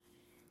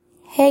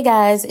Hey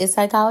guys, it's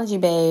Psychology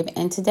Babe,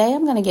 and today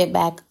I'm going to get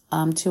back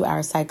to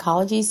our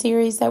psychology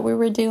series that we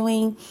were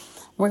doing.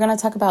 We're going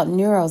to talk about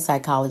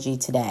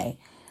neuropsychology today.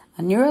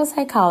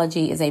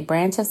 Neuropsychology is a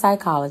branch of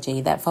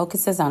psychology that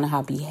focuses on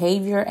how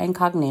behavior and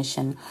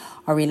cognition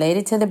are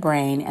related to the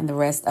brain and the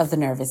rest of the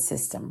nervous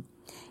system.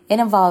 It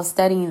involves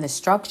studying the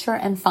structure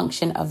and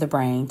function of the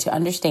brain to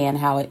understand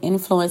how it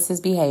influences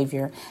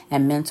behavior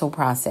and mental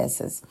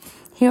processes.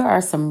 Here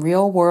are some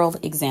real-world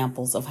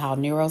examples of how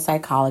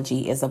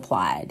neuropsychology is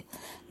applied.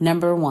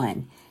 Number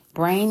 1,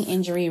 brain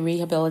injury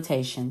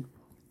rehabilitation.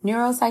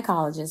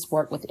 Neuropsychologists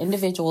work with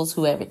individuals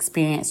who have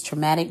experienced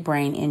traumatic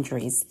brain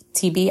injuries,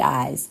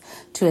 TBIs,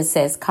 to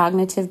assess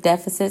cognitive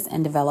deficits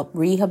and develop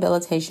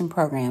rehabilitation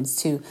programs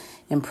to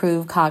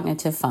improve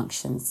cognitive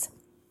functions.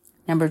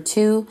 Number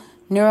 2,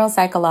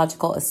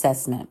 neuropsychological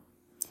assessment.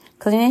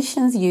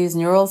 Clinicians use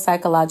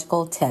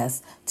neuropsychological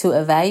tests to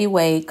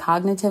evaluate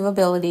cognitive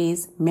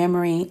abilities,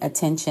 memory,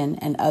 attention,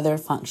 and other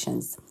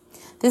functions.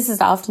 This is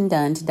often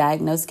done to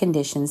diagnose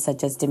conditions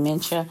such as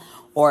dementia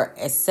or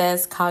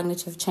assess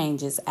cognitive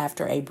changes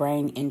after a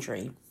brain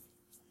injury.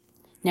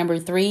 Number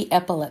 3,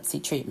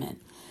 epilepsy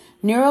treatment.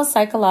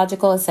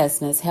 Neuropsychological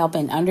assessments help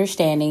in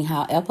understanding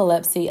how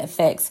epilepsy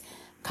affects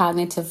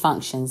cognitive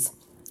functions.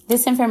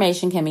 This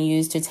information can be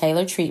used to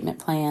tailor treatment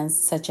plans,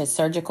 such as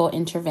surgical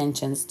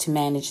interventions, to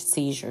manage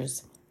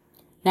seizures.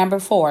 Number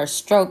 4,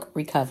 stroke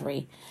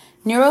recovery.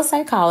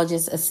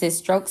 Neuropsychologists assist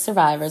stroke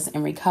survivors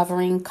in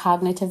recovering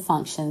cognitive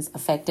functions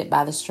affected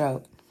by the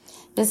stroke.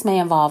 This may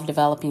involve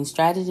developing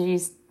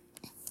strategies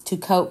to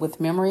cope with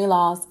memory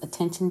loss,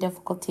 attention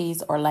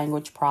difficulties, or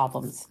language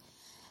problems.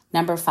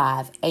 Number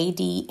 5,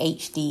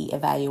 ADHD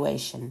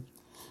evaluation.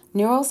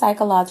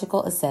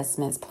 Neuropsychological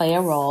assessments play a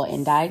role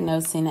in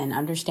diagnosing and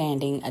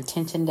understanding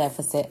attention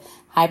deficit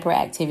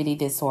hyperactivity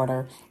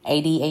disorder,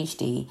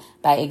 ADHD,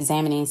 by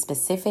examining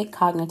specific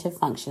cognitive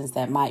functions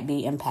that might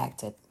be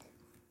impacted.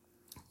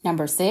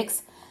 Number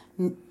 6,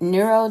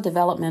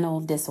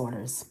 neurodevelopmental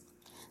disorders.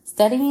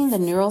 Studying the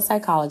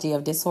neuropsychology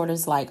of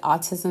disorders like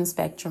autism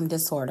spectrum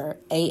disorder,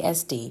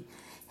 ASD,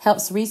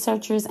 helps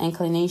researchers and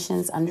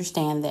clinicians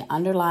understand the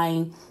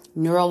underlying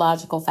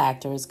neurological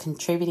factors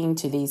contributing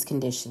to these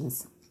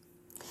conditions.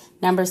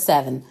 Number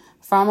 7,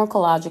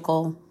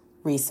 pharmacological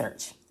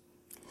research.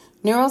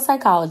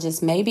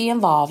 Neuropsychologists may be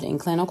involved in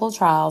clinical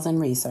trials and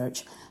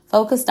research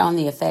focused on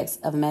the effects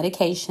of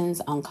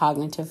medications on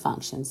cognitive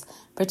functions,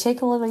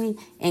 particularly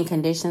in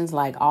conditions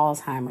like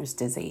Alzheimer's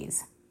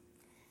disease.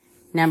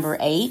 Number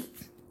 8,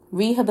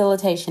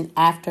 rehabilitation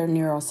after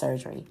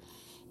neurosurgery.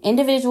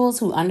 Individuals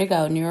who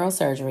undergo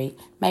neurosurgery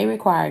may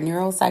require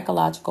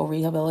neuropsychological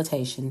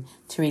rehabilitation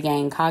to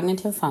regain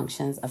cognitive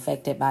functions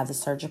affected by the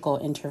surgical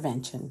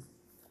intervention.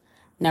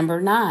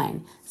 Number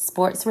 9,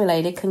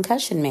 sports-related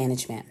concussion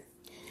management.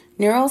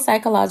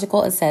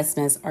 Neuropsychological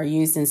assessments are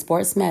used in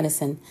sports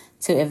medicine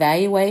to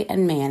evaluate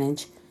and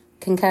manage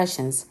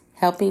concussions,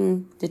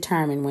 helping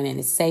determine when it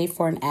is safe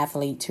for an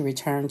athlete to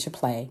return to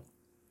play.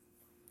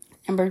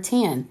 Number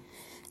 10,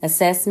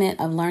 assessment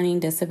of learning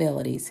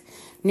disabilities.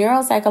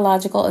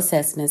 Neuropsychological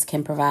assessments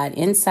can provide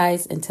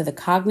insights into the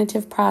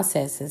cognitive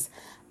processes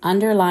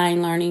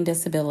underlying learning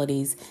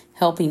disabilities,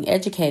 helping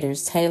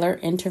educators tailor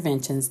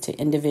interventions to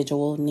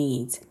individual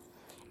needs.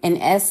 In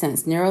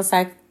essence,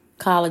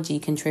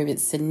 neuropsychology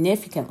contributes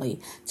significantly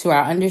to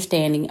our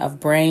understanding of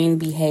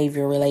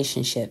brain-behavior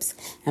relationships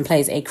and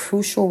plays a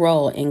crucial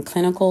role in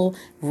clinical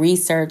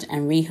research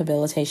and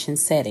rehabilitation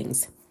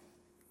settings.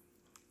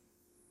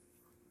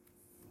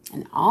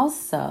 And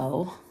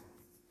also,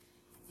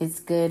 it's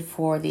good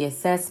for the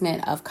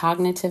assessment of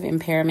cognitive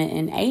impairment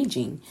in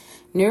aging.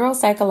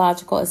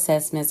 Neuropsychological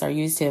assessments are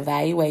used to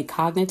evaluate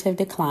cognitive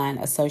decline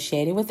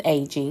associated with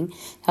aging,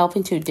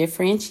 helping to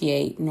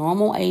differentiate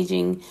normal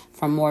aging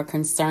from more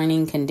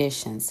concerning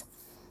conditions.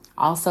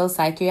 Also,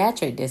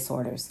 psychiatric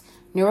disorders.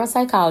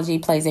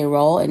 Neuropsychology plays a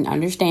role in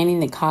understanding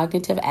the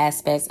cognitive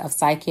aspects of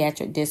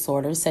psychiatric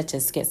disorders such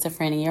as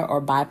schizophrenia or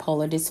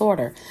bipolar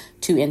disorder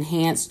to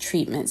enhance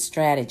treatment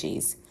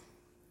strategies.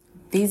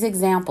 These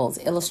examples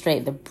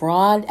illustrate the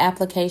broad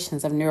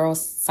applications of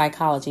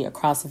neuropsychology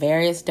across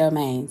various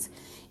domains,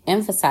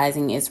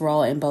 emphasizing its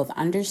role in both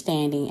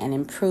understanding and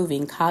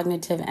improving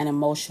cognitive and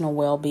emotional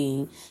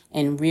well-being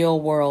in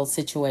real-world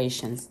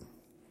situations.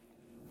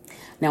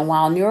 Now,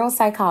 while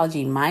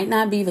neuropsychology might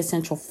not be the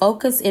central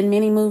focus in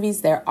many movies,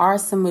 there are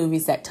some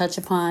movies that touch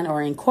upon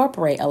or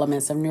incorporate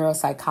elements of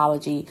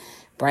neuropsychology,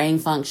 brain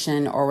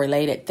function, or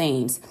related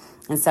themes.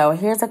 And so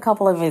here's a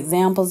couple of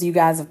examples. You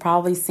guys have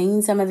probably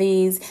seen some of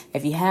these.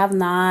 If you have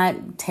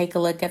not, take a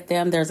look at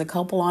them. There's a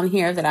couple on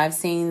here that I've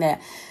seen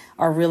that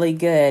are really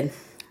good.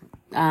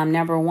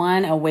 Number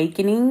 1,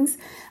 Awakenings.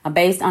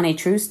 Based on a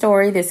true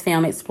story, this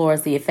film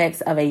explores the effects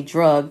of a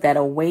drug that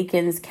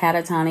awakens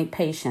catatonic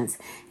patients,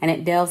 and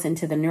it delves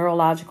into the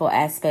neurological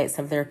aspects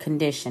of their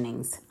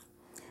conditionings.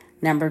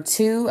 Number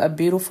 2, A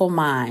Beautiful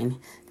Mind.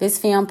 This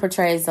film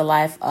portrays the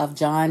life of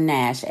John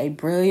Nash, a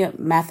brilliant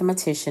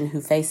mathematician who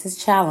faces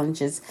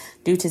challenges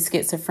due to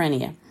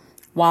schizophrenia.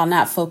 While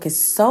not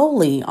focused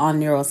solely on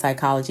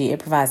neuropsychology, it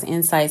provides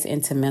insights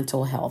into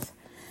mental health.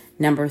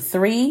 Number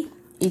 3,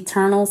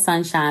 Eternal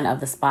Sunshine of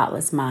the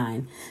Spotless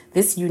Mind.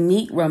 This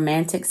unique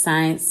romantic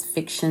science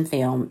fiction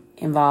film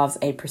involves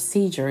a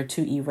procedure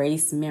to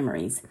erase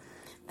memories.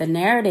 The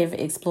narrative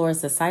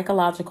explores the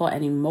psychological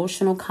and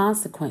emotional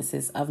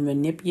consequences of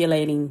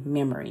manipulating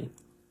memory.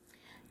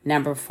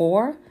 Number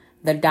 4,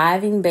 The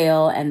Diving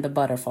Bell and the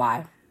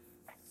Butterfly.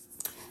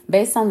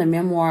 Based on the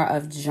memoir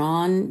of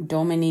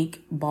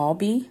Jean-Dominique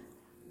Bauby,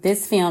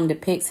 this film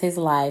depicts his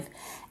life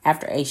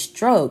after a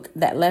stroke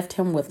that left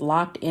him with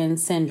locked-in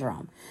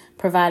syndrome,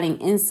 providing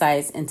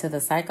insights into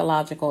the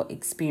psychological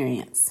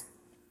experience.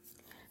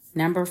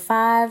 Number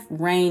 5,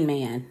 Rain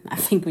Man. I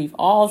think we've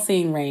all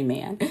seen Rain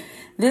Man.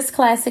 This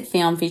classic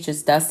film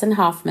features Dustin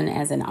Hoffman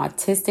as an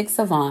autistic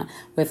savant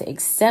with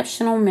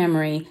exceptional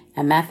memory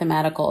and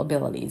mathematical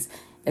abilities,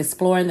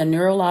 exploring the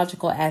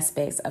neurological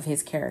aspects of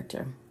his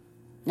character.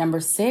 Number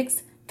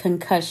 6,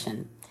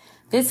 Concussion.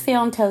 This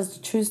film tells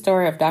the true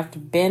story of Dr.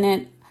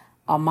 Bennett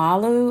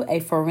Omalu,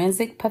 a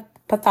forensic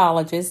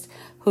pathologist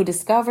who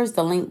discovers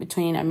the link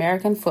between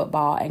American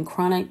football and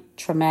chronic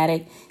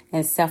traumatic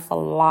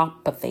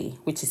encephalopathy,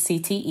 which is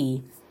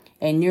CTE,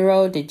 a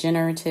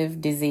neurodegenerative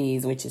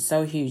disease, which is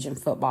so huge in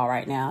football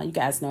right now. You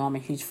guys know I'm a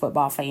huge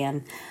football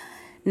fan.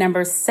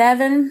 Number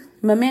 7,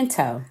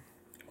 Memento.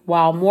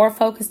 While more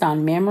focused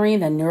on memory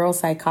than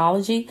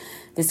neuropsychology,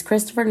 this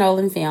Christopher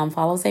Nolan film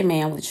follows a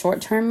man with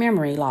short-term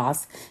memory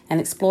loss and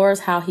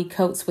explores how he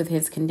copes with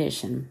his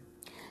condition.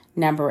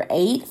 Number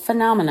 8,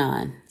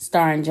 Phenomenon.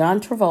 Starring John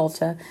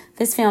Travolta,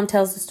 this film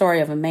tells the story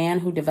of a man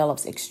who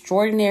develops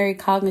extraordinary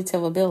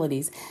cognitive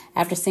abilities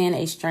after seeing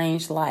a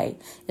strange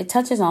light. It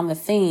touches on the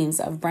themes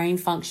of brain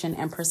function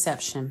and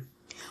perception.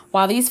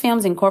 While these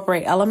films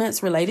incorporate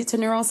elements related to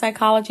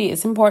neuropsychology,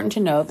 it's important to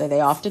note that they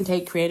often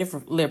take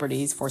creative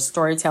liberties for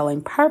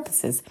storytelling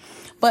purposes,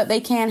 but they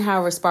can,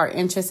 however, spark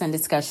interest and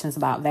discussions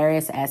about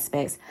various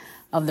aspects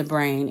of the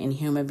brain and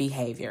human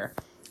behavior.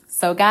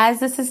 So, guys,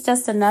 this is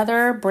just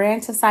another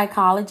branch of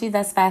psychology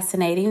that's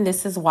fascinating.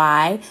 This is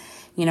why,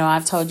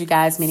 I've told you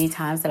guys many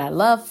times that I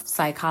love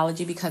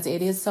psychology because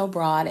it is so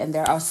broad and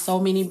there are so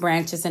many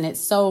branches, and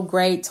it's so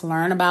great to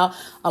learn about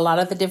a lot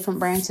of the different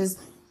branches.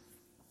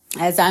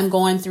 As I'm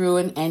going through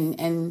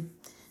and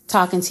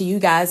talking to you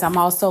guys, I'm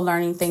also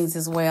learning things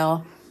as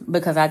well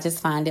because I just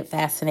find it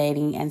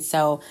fascinating. And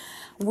so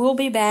we'll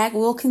be back.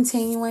 We'll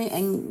continue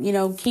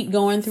and, keep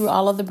going through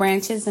all of the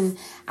branches. And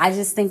I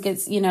just think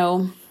it's,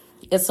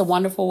 it's a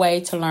wonderful way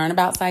to learn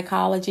about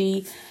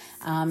psychology.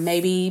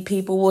 Maybe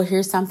people will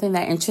hear something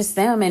that interests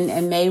them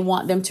and may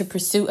want them to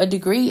pursue a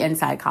degree in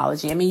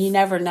psychology. I mean, you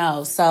never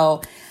know.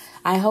 So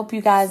I hope you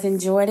guys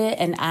enjoyed it,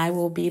 and I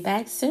will be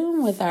back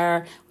soon with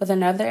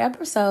another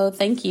episode.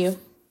 Thank you.